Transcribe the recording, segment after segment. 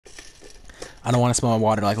I don't want to spill my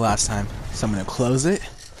water like last time, so I'm gonna close it.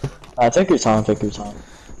 Take your time, take your time.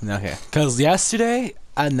 Okay. Cause yesterday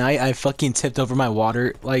at night I fucking tipped over my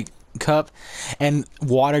water cup, and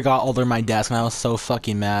water got all over my desk, and I was so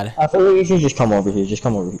fucking mad. I feel like you should just come over here. Just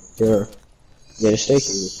come over here. Yeah, just stay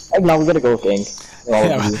here. Oh, no, we gotta go with gang.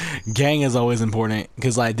 All of you. Gang is always important,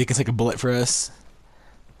 cause like they can take a bullet for us.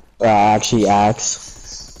 Actually,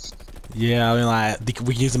 axe. Yeah, I mean like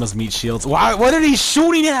we can use them as meat shields. Why? What are they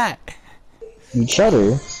shooting at? Each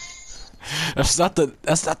other. That's not the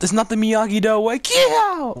Miyagi Do way. Get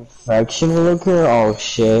out! Faction looker. Oh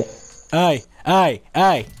shit. Hey!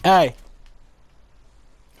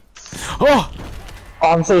 Oh! Oh,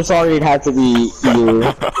 I'm so sorry. It had to be you.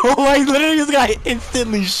 Oh, I literally just got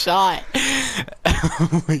instantly shot.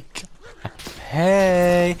 Oh my god.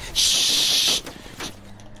 Hey! Shh!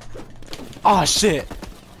 Oh shit!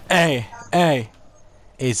 Hey!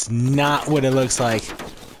 It's not what it looks like.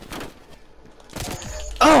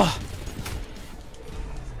 Oh!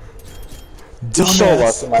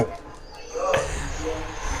 Dumbass.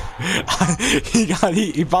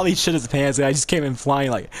 he probably shit his pants, and I just came in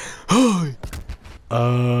flying like,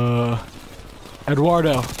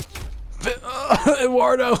 Eduardo,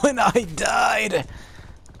 Eduardo, and I died.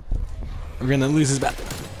 We're gonna lose his back.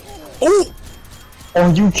 Oh!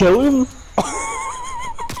 Oh, you killed him?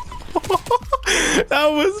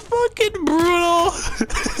 That was fucking brutal.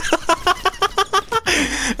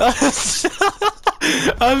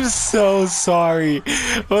 I'm so sorry,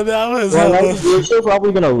 but that was. Well, you're still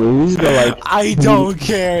probably gonna lose, but like. I don't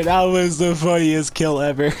care. That was the funniest kill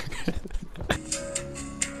ever.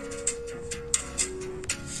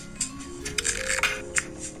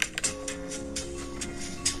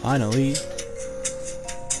 Finally.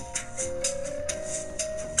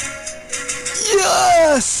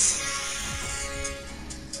 Yes!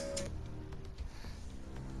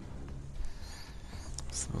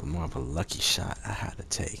 It's more of a lucky shot I had to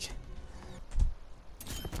take.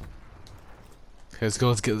 Okay,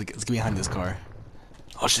 let's get behind this car.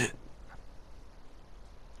 Oh shit.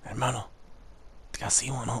 Hermano. I think I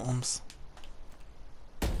see one, Holmes.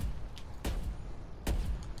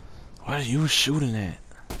 What are you shooting at?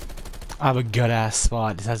 I have a good ass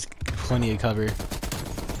spot. This has plenty of cover.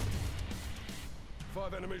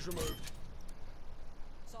 5 enemies removed.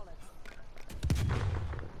 Solid.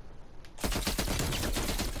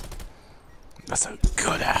 That's a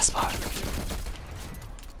good ass spot.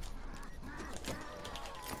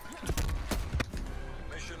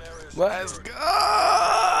 Let's go!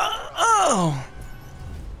 Oh!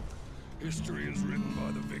 History is written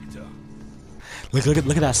by the victor. Look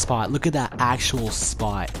at that spot. Look at that actual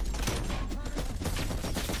spot.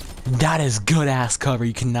 That is good ass cover.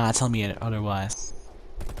 You cannot tell me otherwise.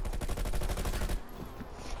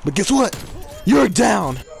 But guess what? You're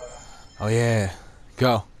down. Oh yeah.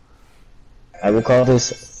 Go. I will call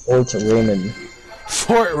this Fort Raymond.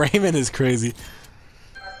 Fort Raymond is crazy.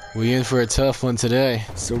 We in for a tough one today.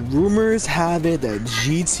 So rumors have it that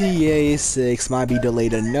GTA 6 might be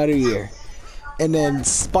delayed another year. And then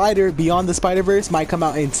Beyond the Spider-Verse might come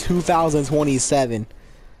out in 2027.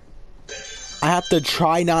 I have to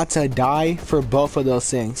try not to die for both of those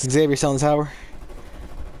things. Xavier still in the tower?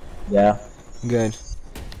 Yeah. Good.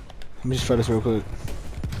 Let me just try this real quick.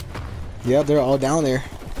 Yep, they're all down there.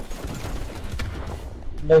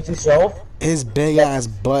 Note to self. His big ass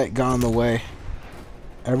butt got in the way.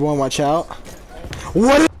 Everyone watch out.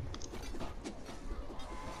 What?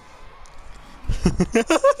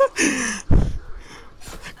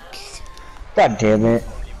 God damn it.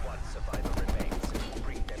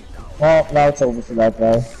 Well, now it's over for that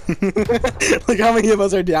guy. Look how many of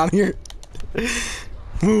us are down here.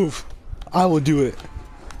 Move. I will do it.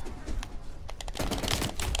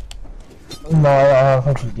 No, I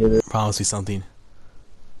don't think you did it. Promise me something.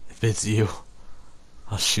 If it's you,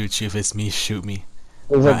 I'll shoot you. If it's me, shoot me.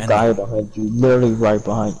 There's Right a guy behind you, literally right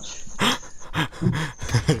behind you.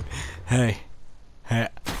 Hey.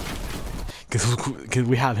 Cause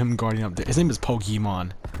we have him guarding up there. His name is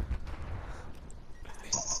Pokemon.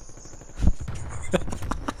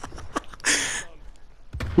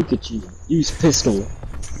 Pikachu, use pistol.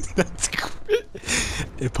 That's great.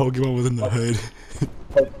 If Pokemon was in the hood.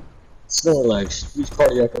 Snorlax, use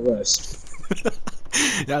cardiac arrest.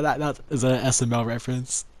 Yeah, that is an SML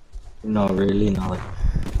reference. No, really not.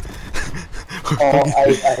 Oh,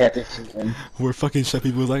 I had to shoot him. Where fucking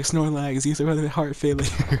Chevy was like, Snorlax, he's having heart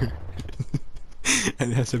failure.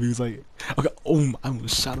 And then Chevy was like, okay, I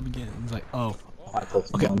almost shot him again. He's like, oh,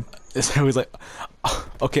 okay. So he was like, oh,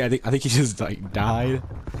 okay, I think he just like died.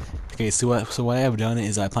 Okay, so what I have done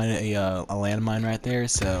is I planted a landmine right there.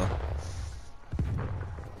 So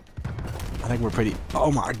I think we're pretty.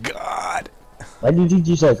 Oh my god. Why did you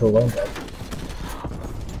just like hold on?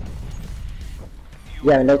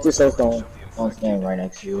 Yeah, note your cell phone on stand right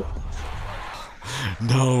next to you.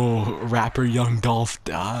 No, rapper Young Dolph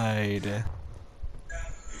died.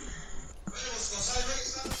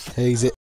 Hey,